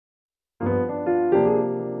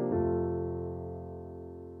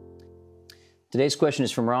Today's question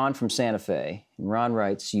is from Ron from Santa Fe. And Ron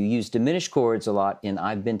writes, you use diminished chords a lot in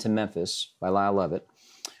I've Been to Memphis by Lyle Lovett.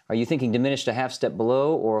 Are you thinking diminished a half step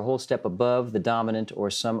below or a whole step above the dominant or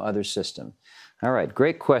some other system? All right,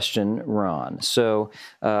 great question, Ron. So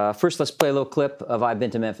first let's play a little clip of I've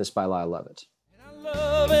Been to Memphis by Lyle Lovett. I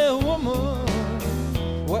love a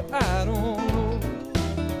woman, what I don't know.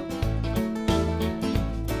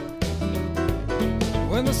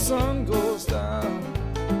 When the sun goes down,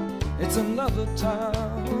 it's another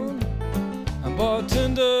town. I'm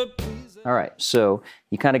bartender. All right, so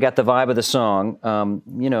you kind of got the vibe of the song.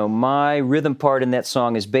 You know, my rhythm part in that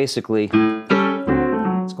song is basically,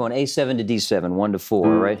 it's going A7 to D7, 1 to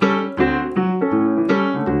 4, right?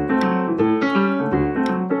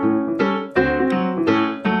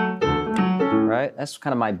 Right, that's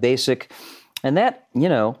kind of my basic. And that, you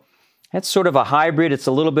know, that's sort of a hybrid. It's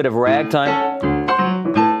a little bit of ragtime,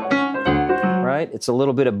 right? It's a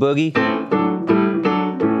little bit of boogie.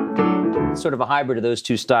 It's sort of a hybrid of those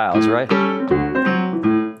two styles, right?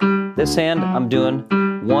 This hand, I'm doing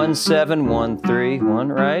 1, 7, 1, 3, 1,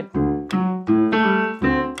 right?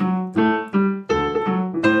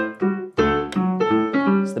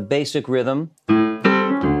 It's the basic rhythm.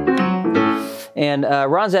 And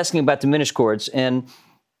Ron's asking about diminished chords. And,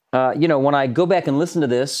 you know, when I go back and listen to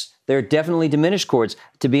this, there are definitely diminished chords.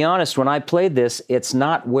 To be honest, when I played this, it's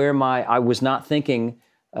not where I was not thinking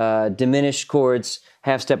diminished chords,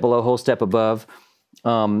 half step below, whole step above.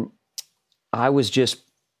 I was just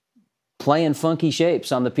playing funky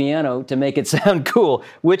shapes on the piano to make it sound cool,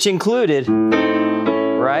 which included,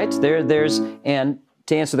 right? And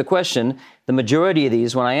to answer the question, the majority of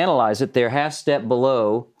these, when I analyze it, they're half step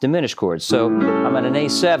below diminished chords. So I'm at an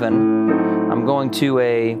A7, I'm going to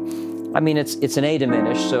I mean, it's an A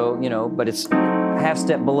diminished, so, you know, but it's half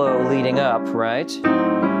step below leading up, right?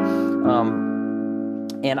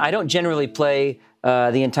 And I don't generally play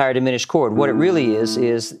the entire diminished chord. What it really is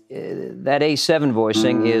that A7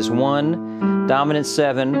 voicing is 1, dominant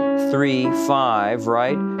 7, 3, 5,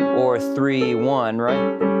 right? Or 3, 1,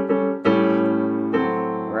 right?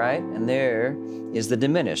 Right? And there is the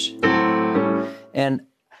diminished. And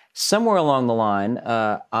somewhere along the line,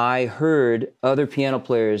 I heard other piano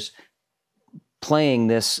players playing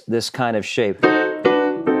this kind of shape.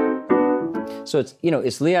 So it's, you know,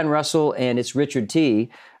 it's Leon Russell and it's Richard T.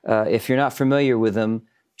 If you're not familiar with them,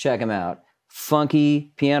 check them out.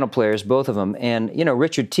 Funky piano players, both of them. And, you know,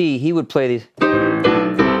 Richard T., he would play these,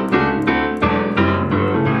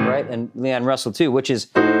 right? And Leon Russell too, which is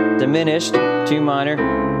diminished, 2 minor,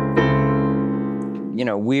 you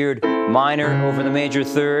know, weird minor over the major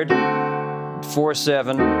third,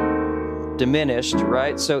 4/7, diminished,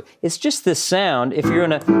 right? So it's just this sound. If you're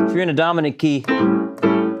in a dominant key,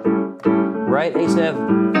 right,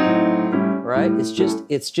 A7, right?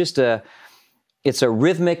 It's a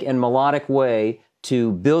rhythmic and melodic way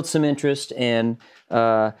to build some interest and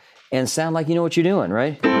sound like you know what you're doing,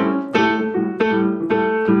 right?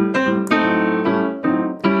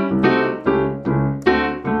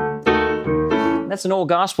 That's an old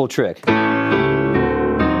gospel trick.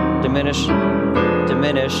 Diminished,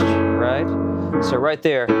 diminished, right? So right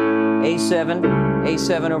there,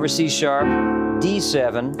 A7 over C sharp,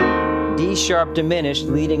 D7, D sharp diminished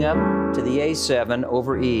leading up to the A7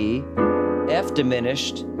 over E, F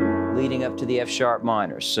diminished leading up to the F sharp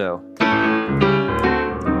minor. So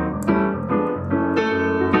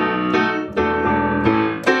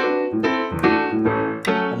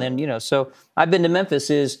and then, you know, so I've Been to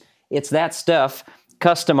Memphis it's that stuff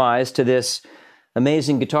customized to this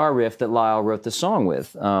amazing guitar riff that Lyle wrote the song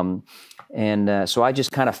with. So I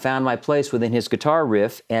just kind of found my place within his guitar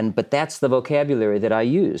riff, but that's the vocabulary that I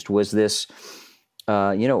used, was this,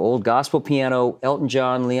 you know, old gospel piano, Elton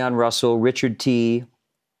John, Leon Russell, Richard T.,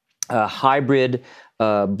 hybrid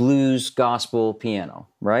blues gospel piano,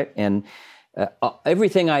 right? And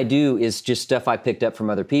everything I do is just stuff I picked up from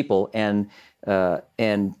other people and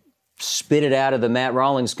spit it out of the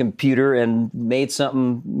AskMattRollings computer and made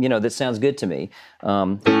something, you know, that sounds good to me.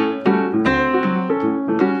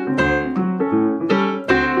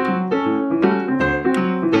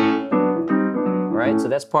 Right, so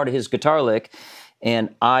that's part of his guitar lick,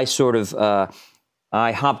 and I sort of,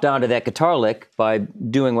 I hopped onto that guitar lick by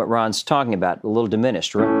doing what Ron's talking about, a little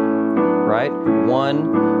diminished, right?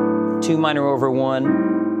 1, 2 minor over 1,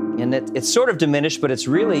 and it's sort of diminished, but it's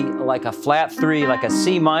really like a flat 3, like a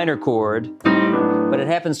C minor chord, but it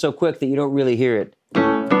happens so quick that you don't really hear it. All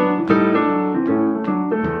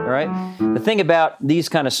right? The thing about these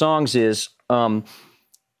kind of songs is,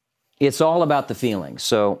 it's all about the feeling.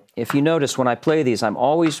 So if you notice when I play these, I'm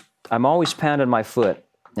always pounding my foot.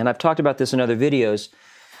 And I've talked about this in other videos.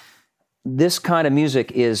 this kind of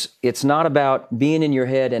music it's not about being in your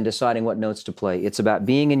head and deciding what notes to play. It's about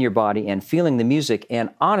being in your body and feeling the music.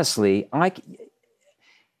 And honestly,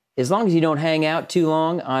 as long as you don't hang out too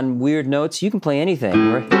long on weird notes, you can play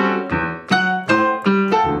anything.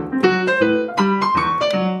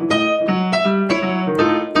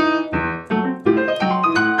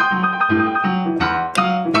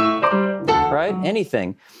 Right?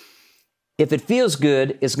 Anything. If it feels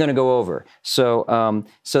good, it's going to go over. So,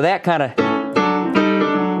 so that kind of,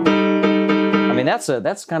 I mean,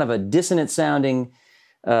 that's kind of a dissonant sounding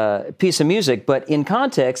piece of music, but in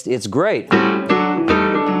context, it's great.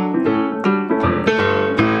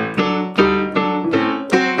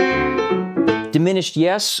 Diminished,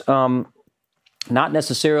 yes. Not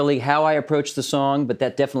necessarily how I approach the song, but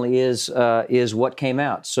that definitely is what came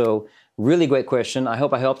out. So, really great question. I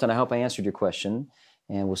hope I helped and I hope I answered your question.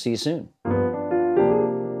 And we'll see you soon.